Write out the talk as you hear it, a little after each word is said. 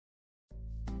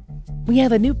We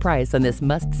have a new price on this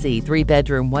must-see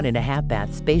 3-bedroom,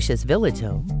 1.5-bath spacious village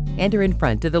home. Enter in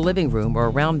front to the living room or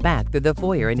around back through the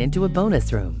foyer and into a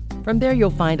bonus room. From there, you'll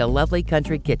find a lovely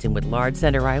country kitchen with large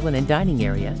center island and dining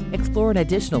area. Explore an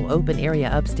additional open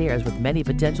area upstairs with many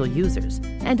potential users,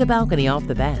 and a balcony off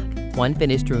the back. One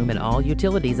finished room and all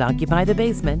utilities occupy the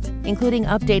basement, including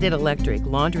updated electric,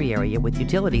 laundry area with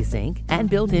utility sink, and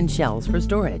built-in shelves for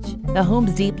storage. The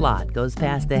home's deep lot goes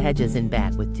past the hedges in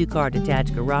back with 2-car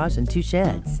detached garage and 2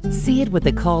 sheds. See it with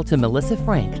a call to Melissa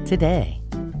Frank today.